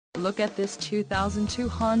Look at this 2002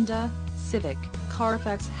 Honda Civic.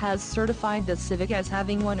 Carfax has certified the Civic as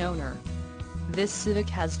having one owner. This Civic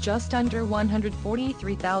has just under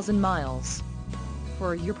 143,000 miles.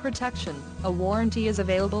 For your protection, a warranty is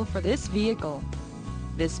available for this vehicle.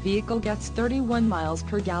 This vehicle gets 31 miles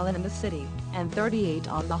per gallon in the city, and 38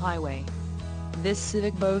 on the highway. This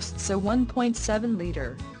Civic boasts a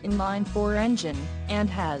 1.7-liter inline-4 engine, and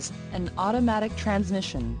has an automatic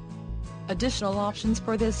transmission. Additional options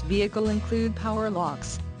for this vehicle include power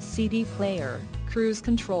locks, CD player, cruise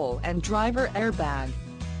control and driver airbag.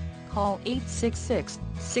 Call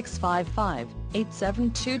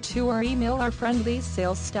 866-655-8722 or email our friendly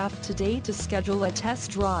sales staff today to schedule a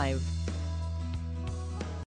test drive.